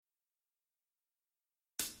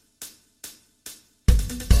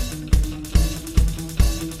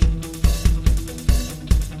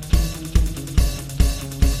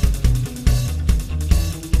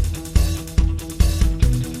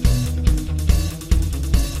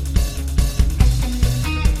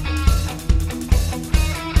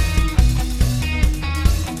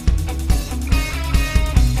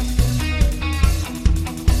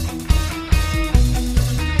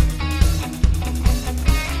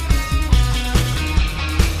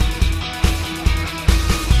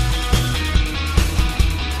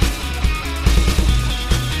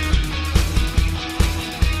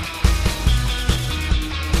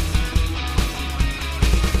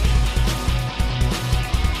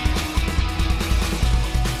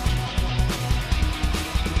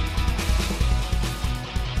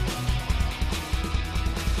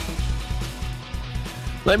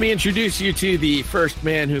Let me introduce you to the first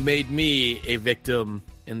man who made me a victim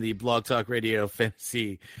in the Blog Talk Radio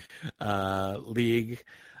Fantasy League.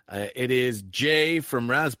 It is Jay from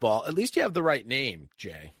Rasball. At least you have the right name,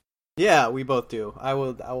 Jay. Yeah, we both do. I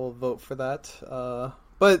will vote for that.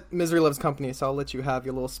 But misery loves company, so I'll let you have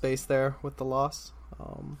your little space there with the loss.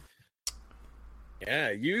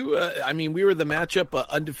 Yeah, we were the matchup of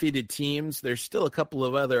undefeated teams. There's still a couple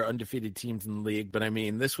of other undefeated teams in the league, but I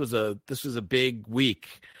mean, this was a big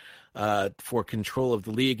week for control of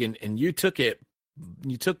the league, and you took it.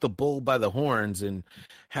 You took the bull by the horns and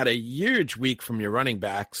had a huge week from your running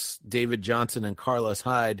backs, David Johnson and Carlos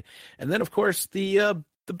Hyde, and then of course the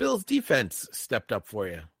Bills defense stepped up for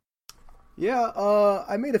you. Yeah,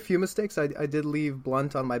 I made a few mistakes. I did leave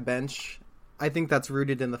Blunt on my bench. I think that's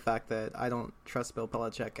rooted in the fact that I don't trust Bill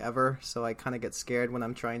Belichick ever, so I kind of get scared when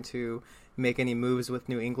I'm trying to make any moves with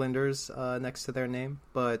New Englanders next to their name.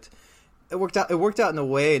 But it worked out. It worked out in a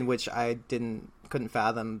way in which I couldn't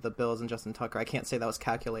fathom the Bills and Justin Tucker. I can't say that was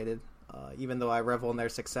calculated, even though I revel in their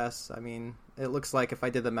success. I mean, it looks like if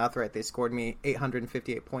I did the math right, they scored me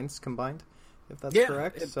 858 points combined, if that's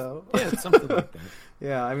correct. So it's something like that.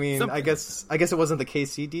 Yeah, I mean, I guess it wasn't the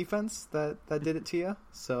KC defense that did it to you.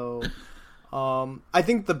 So. I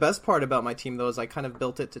think the best part about my team, though, is I kind of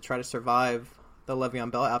built it to try to survive the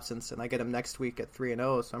Le'Veon Bell absence, and I get him next week at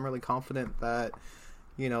 3-0, so I'm really confident that,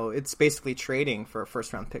 it's basically trading for a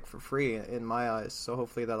first-round pick for free in my eyes, so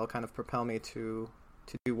hopefully that'll kind of propel me to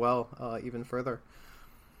do well even further.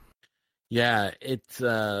 Yeah, it's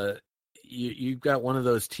you've got one of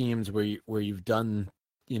those teams where you've done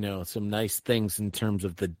some nice things in terms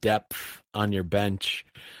of the depth on your bench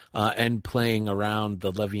and playing around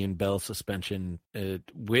the Le'Veon Bell suspension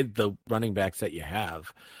with the running backs that you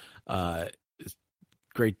have.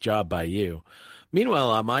 Great job by you. Meanwhile,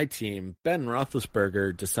 on my team, Ben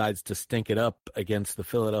Roethlisberger decides to stink it up against the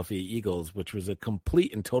Philadelphia Eagles, which was a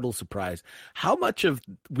complete and total surprise. How much of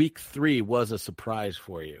week 3 was a surprise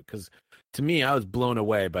for you? Because to me, I was blown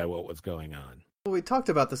away by what was going on. Well, we talked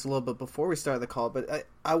about this a little bit before we started the call, but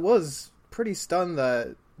I was pretty stunned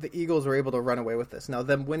that the Eagles were able to run away with this. Now,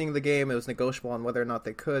 them winning the game, it was negotiable on whether or not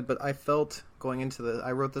they could, but I felt going into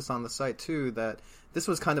I wrote this on the site too, that this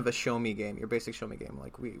was kind of a show-me game, your basic show-me game.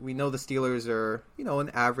 Like, we know the Steelers are, an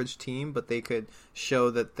average team, but they could show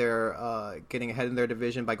that they're getting ahead in their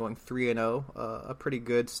division by going 3-0, a pretty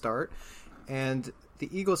good start. And the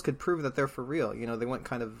Eagles could prove that they're for real. They went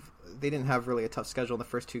they didn't have really a tough schedule in the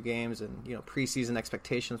first 2 games, and preseason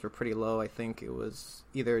expectations were pretty low. I think it was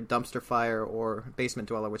either dumpster fire or basement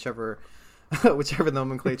dweller, whichever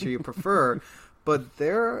nomenclature you prefer. But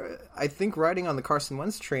I think, riding on the Carson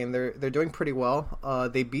Wentz train, they're doing pretty well.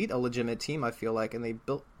 They beat a legitimate team, I feel like, and they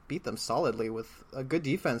beat them solidly with a good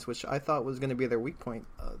defense, which I thought was going to be their weak point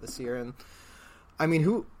this year. And I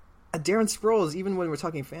mean, Darren Sproles, even when we're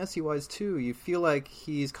talking fantasy-wise too, you feel like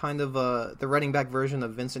he's kind of the running back version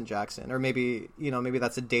of Vincent Jackson, or maybe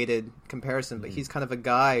that's a dated comparison, but he's kind of a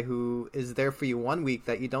guy who is there for you one week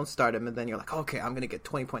that you don't start him, and then you're like, okay, I'm going to get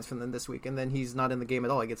 20 points from them this week, and then he's not in the game at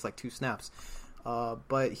all. He gets like 2 snaps.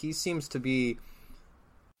 But he seems to be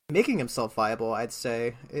making himself viable, I'd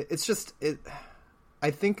say. I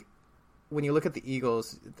think when you look at the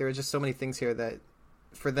Eagles, there are just so many things here that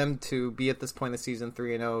for them to be at this point in the season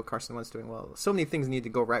 3-0, Carson Wentz doing well, so many things need to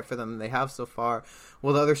go right for them, and they have so far.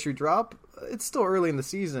 Will the other shoe drop? It's still early in the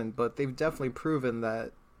season, but they've definitely proven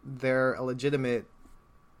that they're a legitimate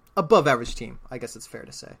above-average team, I guess it's fair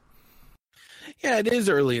to say. Yeah, it is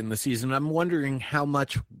early in the season. I'm wondering how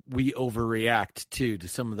much we overreact to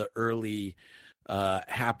some of the early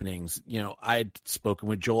happenings. I'd spoken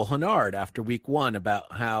with Joel Hennard after week 1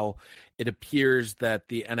 about how it appears that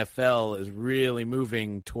the NFL is really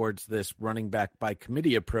moving towards this running back by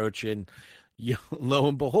committee approach. And lo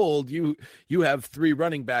and behold, you have 3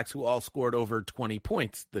 running backs who all scored over 20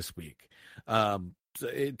 points this week. So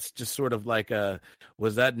it's just sort of like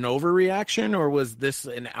was that an overreaction, or was this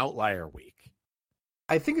an outlier week?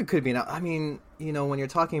 I think it could be. When you're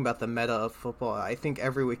talking about the meta of football, I think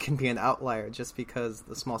every week can be an outlier just because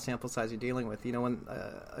the small sample size you're dealing with.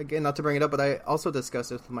 Again, not to bring it up, but I also discuss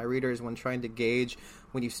this with my readers when trying to gauge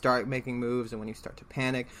when you start making moves and when you start to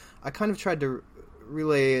panic. I kind of tried to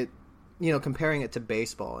relay it, comparing it to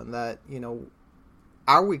baseball, and that,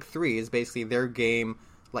 our week 3 is basically their game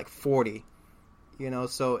like 40.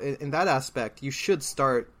 So in that aspect, you should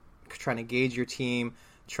start trying to gauge your team,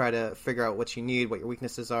 try to figure out what you need, what your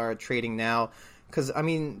weaknesses are, trading now. Because,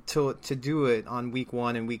 to do it on week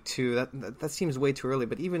 1 and week 2, that seems way too early.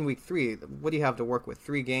 But even week 3, what do you have to work with?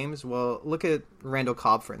 3 games? Well, look at Randall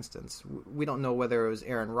Cobb, for instance. We don't know whether it was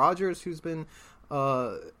Aaron Rodgers who's been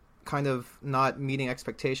kind of not meeting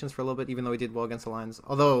expectations for a little bit, even though he did well against the Lions.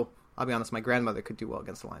 Although I'll be honest, my grandmother could do well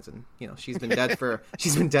against the Lions, and she's been dead for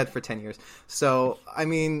 10 years. So I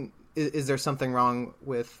mean, is there something wrong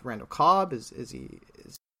with Randall Cobb? Is he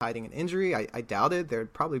hiding an injury? I doubt it.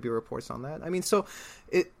 There'd probably be reports on that. I mean, so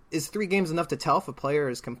is 3 games enough to tell if a player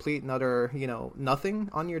is complete and utter, nothing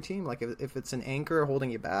on your team? Like if it's an anchor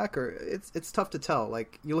holding you back, or it's tough to tell.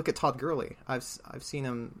 Like you look at Todd Gurley. I've seen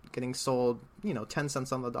him getting sold, 10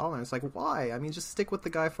 cents on the dollar. And it's like, why? I mean, just stick with the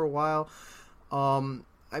guy for a while.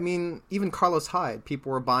 I mean, even Carlos Hyde,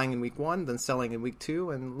 people were buying in week 1, then selling in week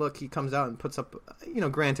 2, and look, he comes out and puts up,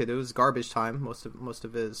 granted it was garbage time, most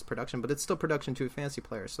of his production, but it's still production to a fantasy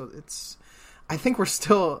player. So I think we're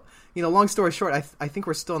still, long story short, I think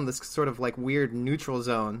we're still in this sort of like weird neutral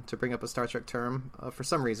zone, to bring up a Star Trek term, for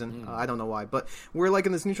some reason. I don't know why, but we're like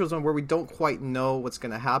in this neutral zone where we don't quite know what's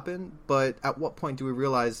going to happen. But at what point do we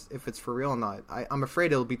realize if it's for real or not? I'm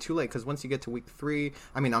afraid it'll be too late, because once you get to week 3,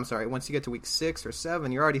 once you get to week 6 or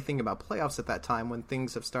 7, you're already thinking about playoffs at that time when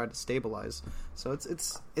things have started to stabilize. So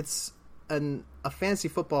it's a fantasy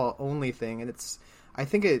football only thing, and I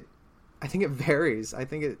think it varies. I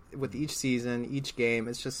think with each season, each game,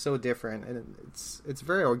 it's just so different, and it's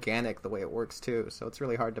very organic the way it works too. So it's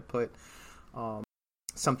really hard to put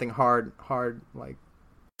something hard like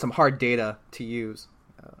some hard data to use.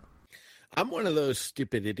 I'm one of those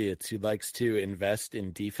stupid idiots who likes to invest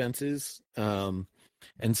in defenses, and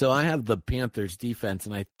so I have the Panthers defense,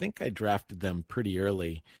 and I think I drafted them pretty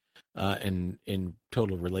early in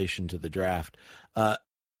total relation to the draft.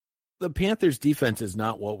 The Panthers defense is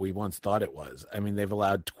not what we once thought it was. I mean, they've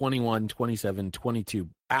allowed 21, 27, 22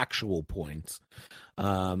 actual points.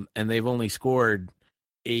 And they've only scored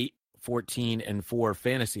 8, 14, and 4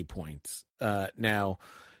 fantasy points. Now,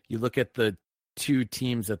 you look at the 2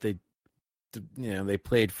 teams that they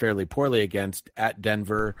played fairly poorly against, at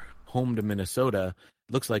Denver, home to Minnesota.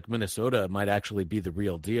 Looks like Minnesota might actually be the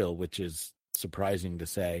real deal, which is surprising to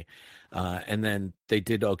say. And then they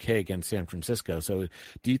did okay against San Francisco. So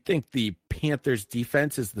do you think the Panthers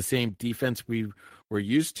defense is the same defense we were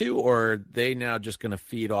used to, or are they now just going to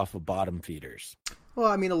feed off of bottom feeders? Well,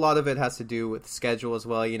 I mean, a lot of it has to do with schedule as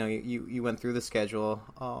well. You went through the schedule.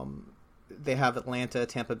 They have Atlanta,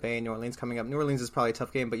 Tampa Bay, New Orleans coming up. New Orleans is probably a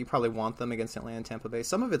tough game, but you probably want them against Atlanta and Tampa Bay.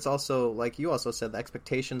 Some of it's also, like you also said, the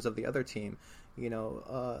expectations of the other team.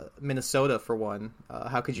 Minnesota, for one.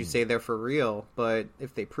 How could you say they're for real? But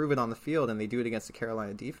if they prove it on the field and they do it against the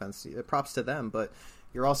Carolina defense, props to them. But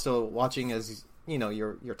you're also watching as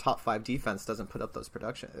your top 5 defense doesn't put up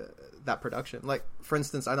that production. Like, for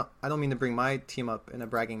instance, I don't mean to bring my team up in a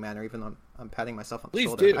bragging manner, even though I'm patting myself on the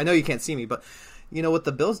shoulder. Do. I know you can't see me, but with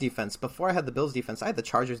the Bills defense, before I had the Bills defense, I had the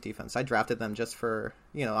Chargers defense. I drafted them just for,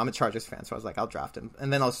 I'm a Chargers fan, so I was like, I'll draft him.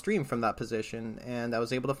 And then I'll stream from that position, and I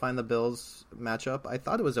was able to find the Bills matchup. I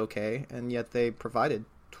thought it was okay, and yet they provided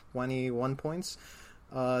 21 points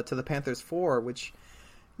to the Panthers 4, which,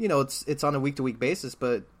 it's on a week-to-week basis,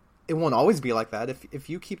 but it won't always be like that. If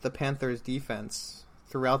you keep the Panthers defense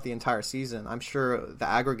throughout the entire season, I'm sure the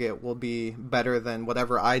aggregate will be better than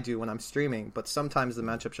whatever I do when I'm streaming. But sometimes the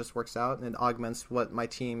matchup just works out and it augments what my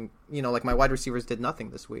team, like my wide receivers did nothing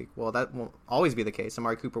this week. Well, that won't always be the case.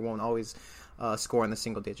 Amari Cooper won't always score in the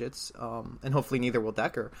single digits, and hopefully neither will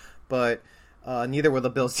Decker. But neither will the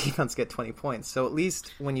Bills defense get 20 points. So at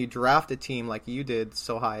least when you draft a team like you did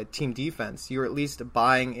so high, team defense, you're at least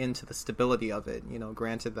buying into the stability of it.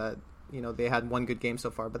 Granted that they had one good game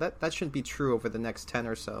so far, but that shouldn't be true over the next 10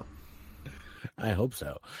 or so. I hope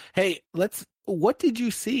so. Hey, what did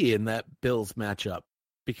you see in that Bills matchup?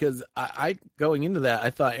 Because I going into that, I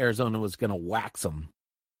thought Arizona was going to wax them.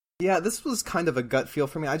 Yeah, this was kind of a gut feel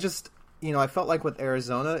for me. I just, I felt like with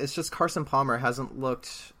Arizona, it's just Carson Palmer hasn't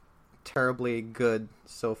looked terribly good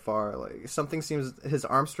so far. Like, something seems his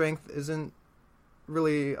arm strength isn't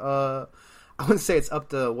really I wouldn't say it's up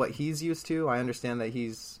to what he's used to. I understand that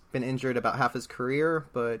he's been injured about half his career,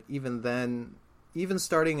 but even then, even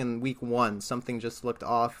starting in week 1, something just looked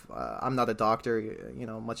off. I'm not a doctor,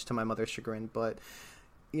 much to my mother's chagrin, but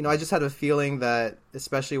I just had a feeling that,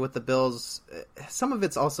 especially with the Bills, some of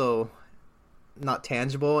it's also not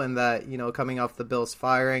tangible in that, coming off the Bills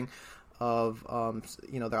firing of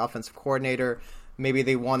their offensive coordinator, maybe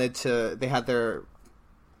they had their,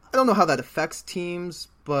 I don't know how that affects teams,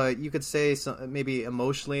 but you could say maybe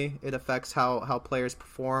emotionally it affects how players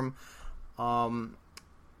perform. All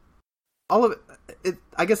of it,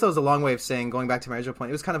 I guess that was a long way of saying, going back to my original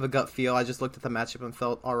point, it was kind of a gut feel. I just looked at the matchup and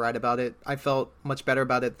felt all right about it. I felt much better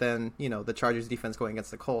about it than, the Chargers defense going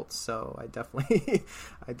against the Colts. So I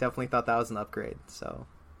definitely thought that was an upgrade. So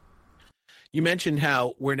You mentioned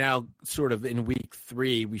how we're now sort of in week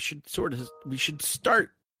 3. We should start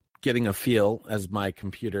getting a feel as my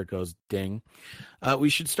computer goes ding. We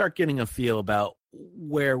should start getting a feel about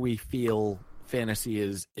where we feel fantasy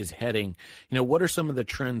is heading. What are some of the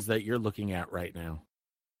trends that you're looking at right now?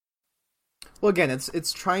 Well, again,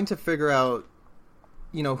 it's trying to figure out,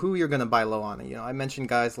 who you're going to buy low on. I mentioned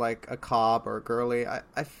guys like a Cobb or a Gurley.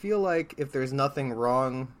 I feel like if there's nothing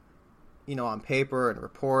wrong, on paper and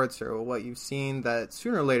reports or what you've seen, that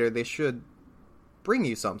sooner or later they should bring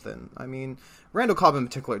you something. I mean, Randall Cobb in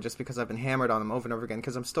particular, just because I've been hammered on him over and over again,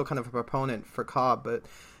 because I'm still kind of a proponent for Cobb. But,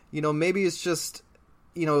 maybe it's just,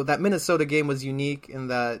 that Minnesota game was unique in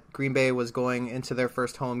that Green Bay was going into their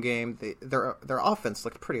first home game. Their offense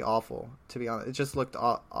looked pretty awful, to be honest. It just looked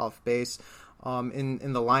off base.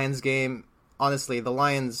 In the Lions game, honestly, the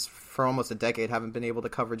Lions for almost a decade haven't been able to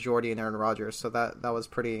cover Jordy and Aaron Rodgers, so that was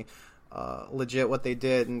pretty legit what they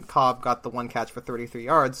did. And Cobb got the one catch for 33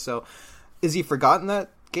 yards. So is he forgotten that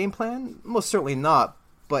game plan? Most certainly not.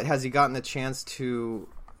 But has he gotten a chance to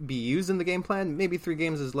be used in the game plan? Maybe 3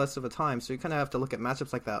 games is less of a time. So you kind of have to look at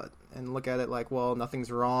matchups like that and look at it like, well,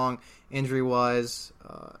 nothing's wrong injury-wise.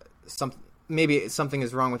 Maybe something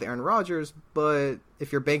is wrong with Aaron Rodgers, but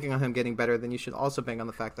if you're banking on him getting better, then you should also bank on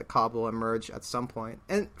the fact that Cobb will emerge at some point.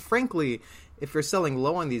 And frankly, if you're selling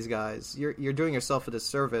low on these guys, you're doing yourself a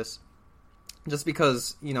disservice. Just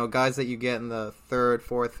because, guys that you get in the 3rd,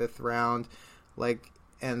 4th, 5th round,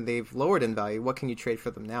 and they've lowered in value, what can you trade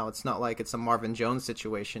for them now? It's not like it's a Marvin Jones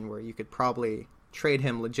situation where you could probably trade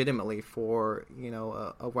him legitimately for,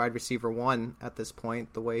 a wide receiver 1 at this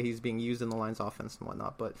point, the way he's being used in the Lions offense and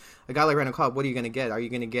whatnot. But a guy like Randall Cobb, what are you going to get? Are you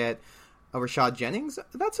going to get a Rashad Jennings?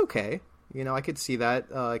 That's okay. I could see that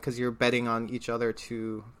because you're betting on each other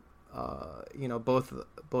to,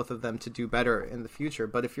 both of them to do better in the future.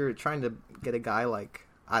 But if you're trying to get a guy like,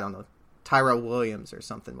 I don't know, Tyrell Williams or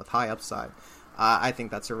something with high upside, I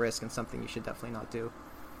think that's a risk and something you should definitely not do.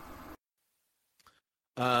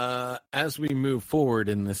 As we move forward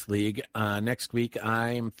in this league, next week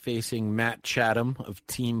I'm facing Matt Chatham of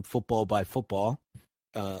Team Football by Football.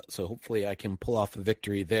 So hopefully I can pull off a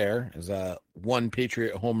victory there as one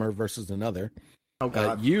Patriot homer versus another. Oh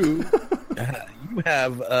God. You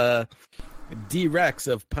have D-Rex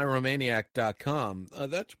of Pyromaniac.com.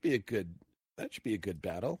 That should be a good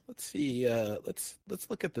battle. Let's see. Let's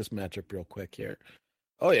look at this matchup real quick here.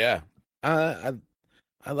 Oh yeah.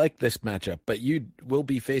 I like this matchup, but you will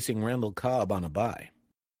be facing Randall Cobb on a bye.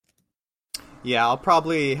 Yeah, I'll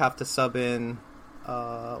probably have to sub in.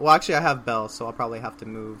 Actually, I have Bell, so I'll probably have to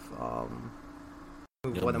move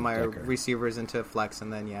one of my receivers into flex,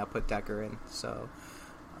 and then put Decker in. So,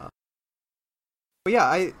 but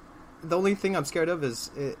yeah, the only thing I'm scared of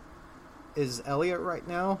is Elliott right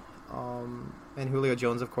now. And Julio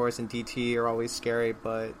Jones, of course, and DT are always scary,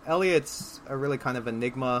 but Elliott's a really kind of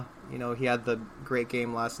enigma. He had the great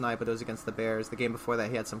game last night, but it was against the Bears. The game before that,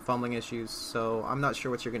 he had some fumbling issues, so I'm not sure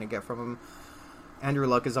what you're going to get from him. Andrew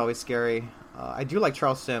Luck is always scary. I do like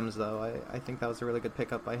Charles Sims, though. I think that was a really good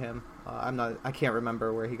pickup by him. I can't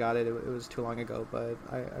remember where he got it. It was too long ago, but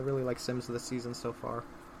I really like Sims this season so far.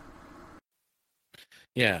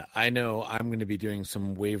 Yeah, I know I'm going to be doing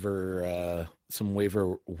some waiver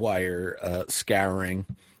wire scouring,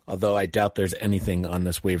 although I doubt there's anything on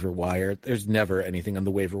this waiver wire. There's never anything on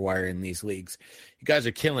the waiver wire in these leagues. You guys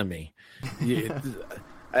are killing me.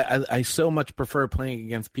 I so much prefer playing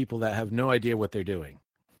against people that have no idea what they're doing.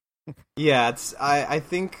 Yeah, I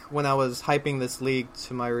think when I was hyping this league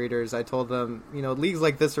to my readers, I told them, leagues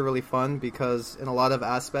like this are really fun because in a lot of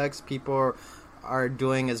aspects, people are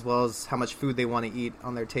doing as well as how much food they want to eat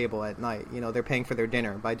on their table at night. They're paying for their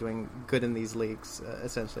dinner by doing good in these leagues,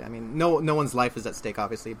 essentially. I mean, no one's life is at stake,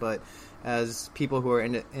 obviously, but as people who are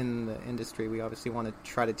in the industry, we obviously want to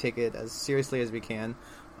try to take it as seriously as we can,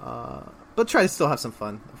 but try to still have some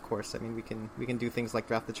fun, of course. I mean, we can do things like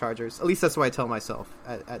draft the Chargers. At least that's what I tell myself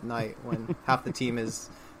at night when half the team is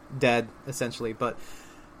dead, essentially. But,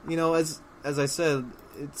 as I said,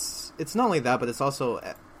 it's not only that, but it's also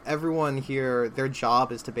everyone here, their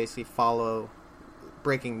job is to basically follow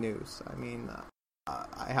breaking news. I mean,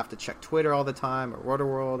 I have to check Twitter all the time, or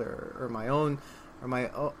Rotoworld, or my own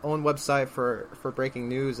website for breaking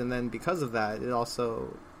news, and then because of that, it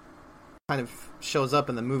also kind of shows up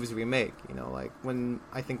in the moves we make. Like when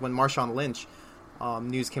Marshawn Lynch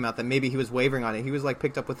news came out that maybe he was wavering on it, he was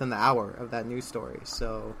picked up within the hour of that news story.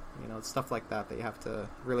 So it's stuff like that you have to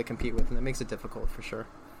really compete with, and it makes it difficult for sure.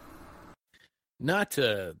 Not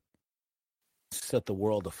to set the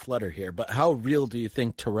world aflutter here, but how real do you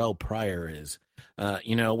think Terrell Pryor is?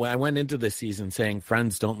 When I went into the season saying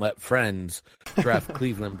friends don't let friends draft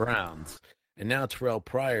Cleveland Browns, and now Terrell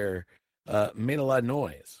Pryor made a lot of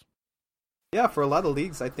noise. Yeah, for a lot of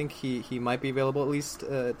leagues, I think he might be available, at least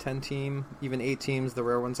 10 team, even 8 teams, the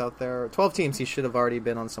rare ones out there. 12 teams, he should have already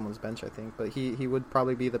been on someone's bench, I think. But he would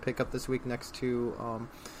probably be the pickup this week next to,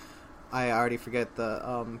 I already forget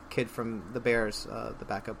the kid from the Bears, the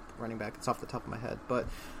backup running back. It's off the top of my head. But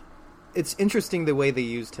it's interesting the way they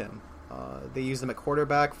used him. They used him at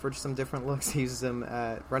quarterback for some different looks. They used him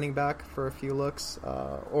at running back for a few looks.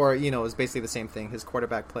 Or, it was basically the same thing. His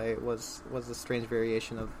quarterback play was a strange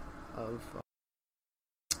variation of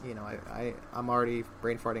I'm already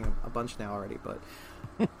brain farting a bunch now already, but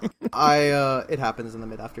it happens in the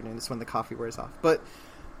mid-afternoon. It's when the coffee wears off. But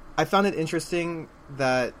I found it interesting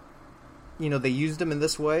that, they used him in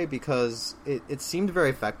this way because it seemed very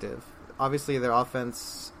effective. Obviously, their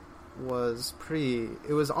offense was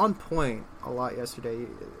it was on point a lot yesterday,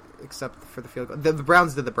 except for the field goal. The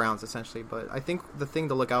Browns did the Browns, essentially, but I think the thing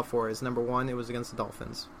to look out for is, number one, it was against the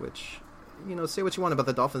Dolphins, which... say what you want about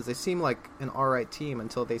the Dolphins. They seem like an alright team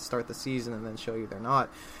until they start the season and then show you they're not.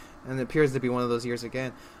 And it appears to be one of those years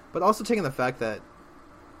again. But also taking the fact that,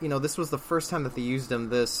 this was the first time that they used them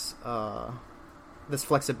this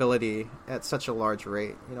flexibility at such a large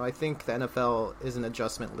rate. I think the NFL is an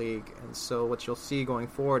adjustment league. And so what you'll see going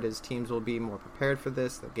forward is teams will be more prepared for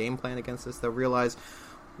this. They'll game plan against this. They'll realize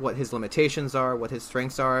what his limitations are, what his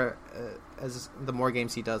strengths are, as the more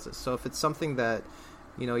games he does this. So if it's something that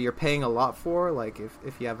you're paying a lot for, like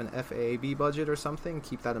if you have an FAAB budget or something,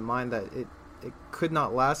 keep that in mind that it could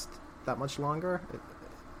not last that much longer.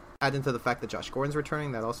 Add into the fact that Josh Gordon's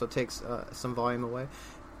returning, that also takes some volume away.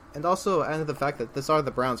 And also add into the fact that this are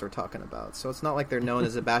the Browns we're talking about, so it's not like they're known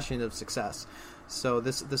as a bastion of success. So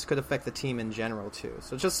this could affect the team in general too.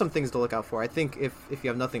 So just some things to look out for. I think if you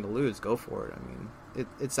have nothing to lose, go for it. I mean,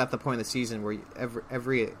 it's at the point in the season where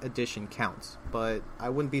every addition counts. But I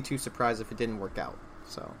wouldn't be too surprised if it didn't work out.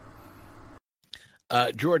 So,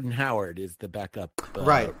 Jordan Howard is the backup.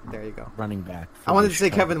 Right, there you go. Running back. I wanted to say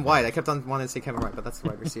Kevin White. I kept on wanting to say Kevin White, but that's the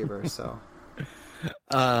wide receiver. So,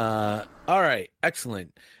 all right,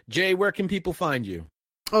 excellent. Jay, where can people find you?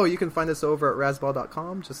 Oh, you can find us over at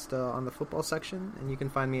rasball.com, just on the football section, and you can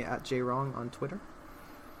find me at jwrong on Twitter.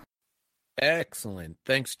 Excellent.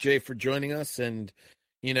 Thanks, Jay, for joining us, and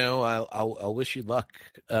I'll wish you luck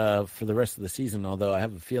for the rest of the season. Although I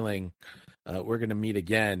have a feeling. We're going to meet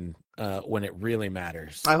again when it really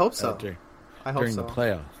matters. I hope so. During the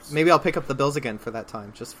playoffs. Maybe I'll pick up the Bills again for that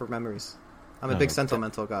time, just for memories. I'm a big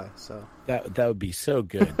sentimental guy, so that would be so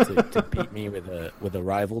good to beat me with a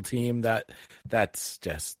rival team. That's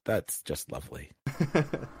just lovely.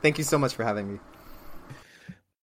 Thank you so much for having me.